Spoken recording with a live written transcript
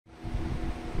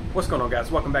What's going on, guys?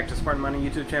 Welcome back to Spartanmining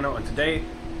YouTube channel, and today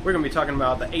we're going to be talking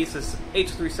about the Asus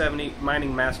H370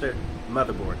 Mining Master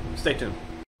motherboard. Stay tuned.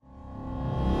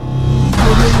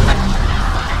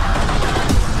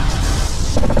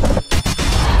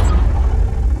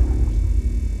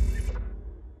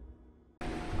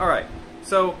 Alright,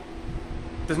 so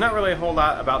there's not really a whole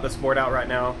lot about this board out right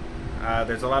now.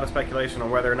 There's a lot of speculation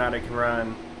on whether or not it can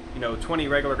run, 20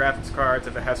 regular graphics cards,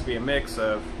 if it has to be a mix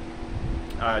of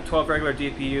 12 regular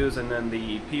GPUs and then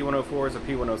the P104s or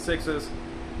P106s.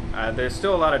 There's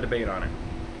still a lot of debate on it.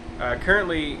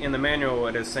 Currently in the manual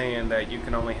it is saying that you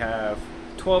can only have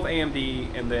 12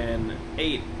 AMD and then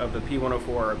 8 of the P104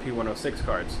 or P106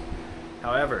 cards.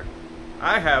 However,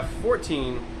 I have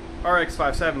 14 RX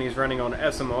 570s running on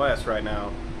Smos right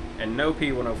now and no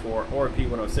P104 or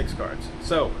P106 cards.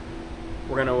 So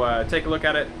we're going to take a look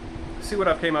at it, see what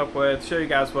I've came up with, show you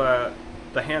guys what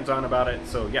the hands-on about it.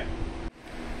 So yeah.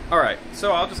 Alright,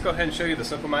 so I'll just go ahead and show you the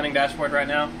Simple Mining dashboard right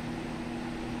now.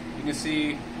 You can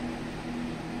see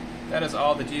that is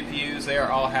all the GPUs. They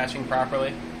are all hashing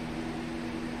properly.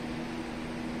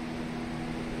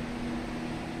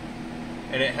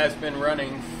 And it has been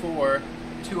running for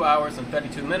 2 hours and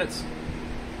 32 minutes.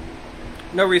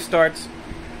 No restarts.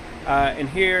 And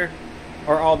here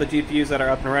are all the GPUs that are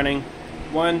up and running.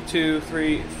 1, 2,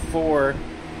 3, 4,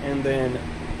 and then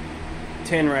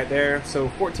 10 right there. So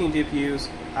 14 GPUs.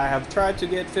 I have tried to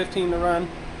get 15 to run.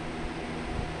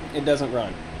 It doesn't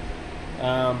run.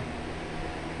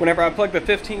 Whenever I plug the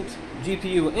 15th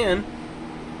GPU in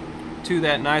to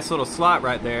that nice little slot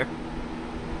right there,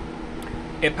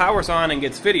 it powers on and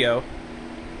gets video,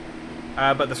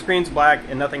 but the screen's black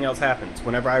and nothing else happens.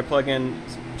 Whenever I plug in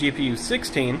GPU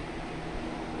 16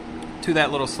 to that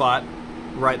little slot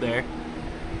right there,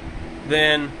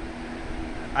 then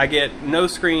I get no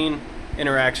screen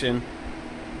interaction,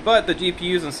 but the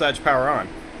GPUs and such power on.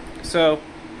 So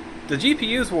the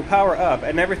GPUs will power up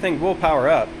and everything will power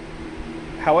up.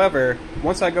 However,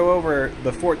 once I go over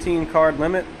the 14 card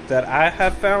limit that I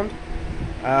have found,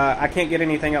 I can't get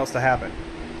anything else to happen.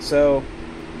 So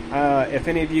if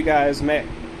any of you guys may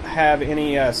have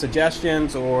any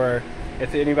suggestions, or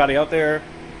if anybody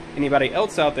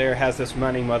else out there has this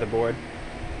mining motherboard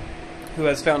who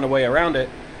has found a way around it,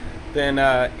 then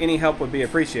any help would be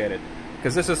appreciated.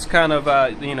 Because this is kind of,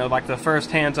 like the first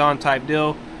hands-on type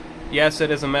deal. Yes, it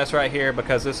is a mess right here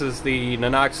because this is the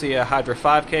Nanoxia Hydra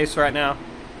 5 case right now.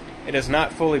 It is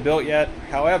not fully built yet.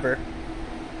 However,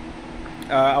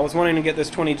 I was wanting to get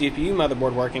this 20 GPU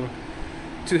motherboard working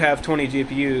to have 20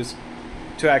 GPUs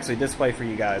to actually display for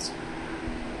you guys.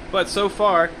 But so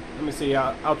far, let me see,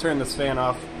 I'll turn this fan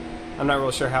off. I'm not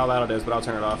real sure how loud it is, but I'll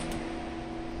turn it off.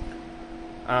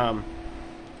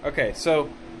 Okay, so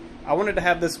I wanted to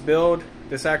have this build,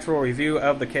 this actual review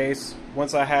of the case,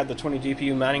 once I had the 20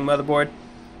 GPU mining motherboard,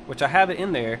 which I have it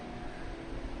in there.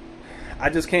 I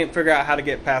just can't figure out how to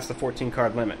get past the 14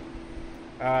 card limit.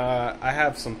 I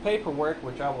have some paperwork,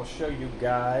 which I will show you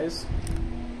guys.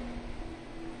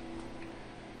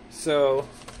 So,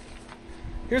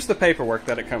 here's the paperwork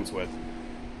that it comes with.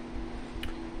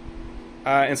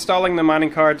 Installing the mining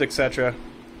cards, etc.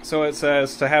 So it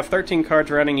says to have 13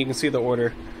 cards running, you can see the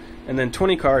order. And then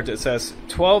 20 cards, it says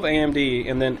 12 AMD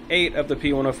and then 8 of the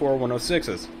P104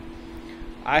 106s.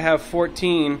 I have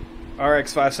 14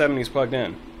 RX 570s plugged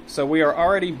in. So we are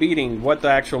already beating what the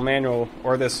actual manual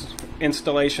or this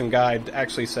installation guide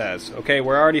actually says. Okay,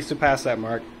 we're already surpassed that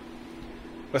mark.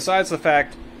 Besides the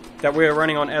fact that we are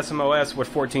running on Smos with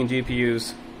 14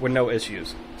 GPUs with no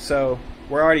issues. So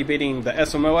we're already beating the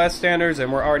Smos standards,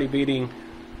 and we're already beating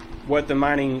what the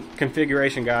mining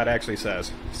configuration guide actually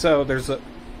says. So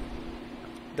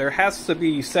there has to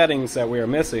be settings that we are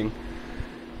missing,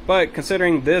 but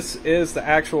considering this is the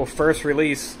actual first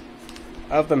release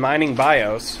of the mining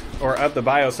BIOS, or of the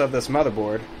BIOS of this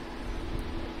motherboard,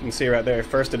 you can see right there,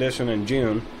 first edition in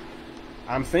June,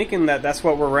 I'm thinking that that's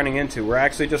what we're running into. We're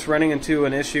actually just running into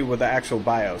an issue with the actual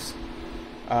BIOS.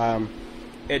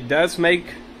 It does make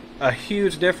a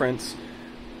huge difference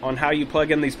on how you plug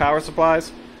in these power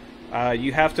supplies.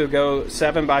 You have to go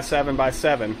 7 by 7 by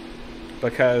 7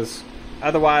 because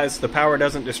otherwise the power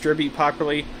doesn't distribute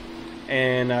properly,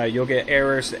 and you'll get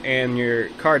errors and your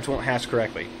cards won't hash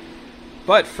correctly.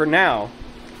 But for now,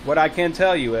 what I can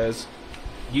tell you is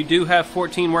you do have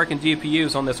 14 working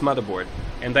GPUs on this motherboard,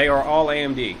 and they are all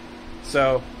AMD.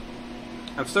 So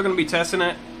I'm still going to be testing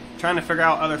it, trying to figure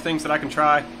out other things that I can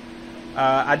try.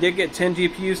 I did get 10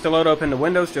 GPUs to load up into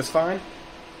Windows just fine.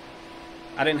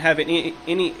 I didn't have any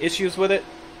issues with it.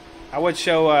 I would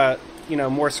show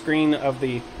more screen of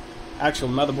the actual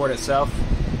motherboard itself,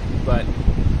 but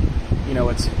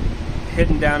it's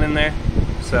hidden down in there.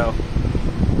 So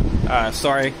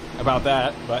sorry about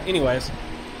that, but anyways,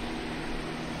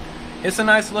 it's a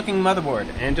nice looking motherboard,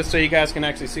 and just so you guys can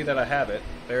actually see that I have it,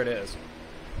 there it is.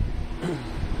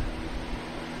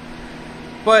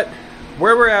 But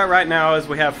where we're at right now is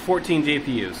we have 14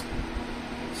 GPUs.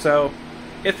 So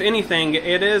if anything,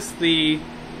 it is the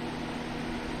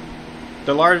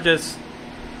largest,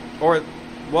 or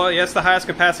well, yes, the highest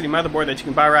capacity motherboard that you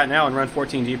can buy right now and run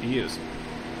 14 GPUs.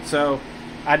 So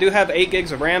I do have 8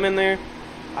 gigs of RAM in there.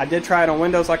 I did try it on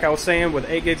Windows, like I was saying, with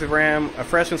 8 gigs of RAM, a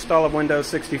fresh install of Windows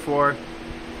 64,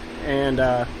 and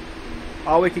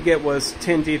all we could get was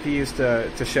 10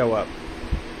 GPUs to show up.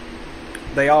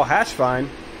 They all hash fine,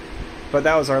 but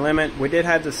that was our limit. We did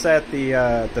have to set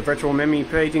the virtual memory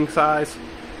paging size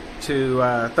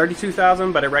to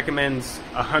 32,000, but it recommends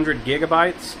 100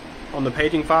 gigabytes on the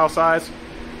paging file size.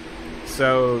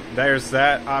 So there's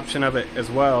that option of it as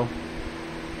well.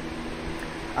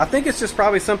 I think it's just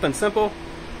probably something simple.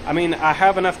 I mean, I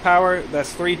have enough power.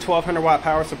 That's 3 1200 watt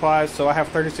power supplies, so I have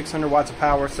 3600 watts of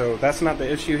power, so that's not the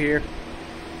issue here.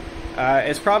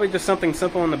 It's probably just something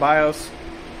simple in the BIOS.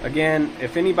 Again,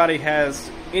 if anybody has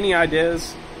any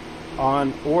ideas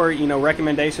on, or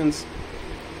recommendations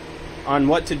on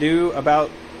what to do about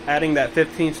adding that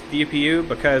 15th GPU,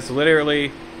 because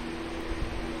literally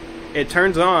it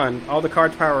turns on, all the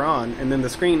cards power on, and then the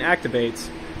screen activates,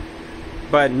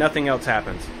 but nothing else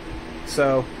happens.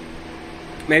 So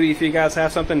maybe if you guys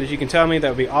have something that you can tell me, that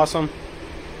would be awesome.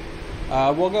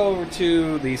 We'll go over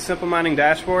to the Simple Mining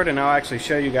dashboard, and I'll actually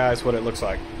show you guys what it looks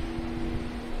like.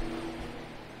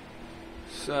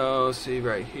 So, see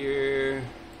right here.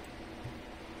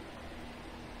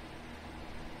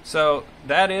 So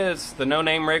that is the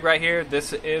no-name rig right here.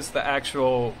 This is the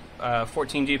actual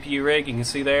 14 GPU rig. You can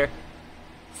see there,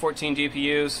 14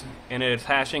 GPUs, and it is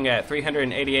hashing at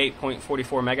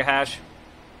 388.44 mega hash.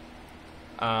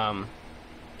 The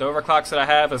overclocks that I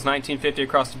have is 1950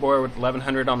 across the board with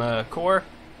 1100 on the core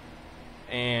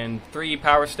and 3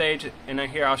 power stage. And then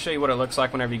here I'll show you what it looks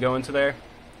like whenever you go into there.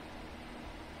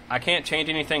 I can't change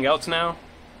anything else now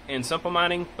in Simple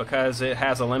Mining because it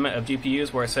has a limit of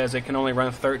GPUs where it says it can only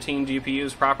run 13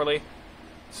 GPUs properly.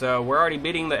 So we're already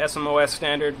beating the SMOS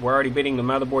standard, we're already beating the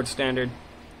motherboard standard.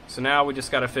 So now we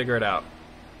just got to figure it out.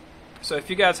 So if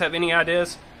you guys have any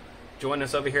ideas, join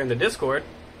us over here in the Discord.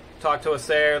 Talk to us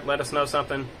there, let us know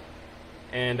something,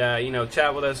 and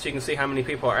chat with us. You can see how many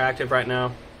people are active right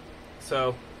now.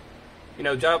 So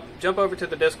jump over to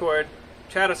the Discord,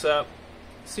 chat us up,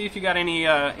 see if you got any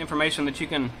information that you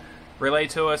can relay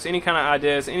to us, any kind of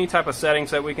ideas, any type of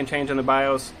settings that we can change in the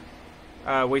BIOS.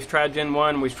 We've tried Gen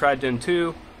 1, we've tried Gen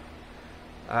 2.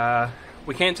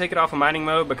 We can't take it off of mining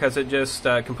mode because it just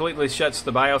completely shuts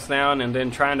the BIOS down, and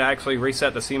then trying to actually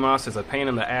reset the CMOS is a pain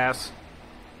in the ass.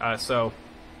 So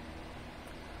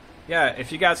yeah,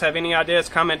 if you guys have any ideas,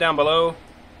 comment down below,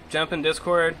 jump in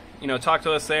Discord, talk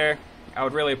to us there. I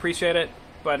would really appreciate it.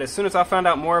 But as soon as I find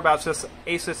out more about this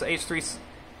Asus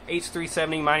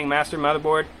H370 Mining Master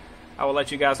motherboard, I will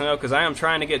let you guys know, because I am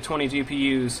trying to get 20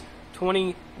 GPUs,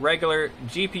 20 regular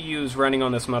GPUs running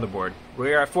on this motherboard.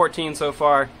 We are at 14 so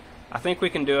far. I think we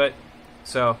can do it.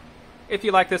 So if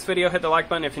you like this video, hit the like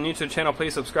button. If you're new to the channel,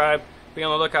 please subscribe. Be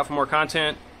on the lookout for more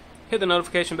content. Hit the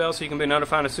notification bell so you can be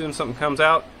notified as soon as something comes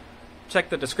out. Check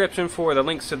the description for the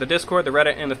links to the Discord, the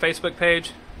Reddit, and the Facebook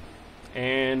page.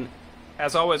 And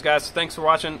as always, guys, thanks for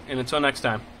watching, and until next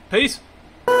time, peace!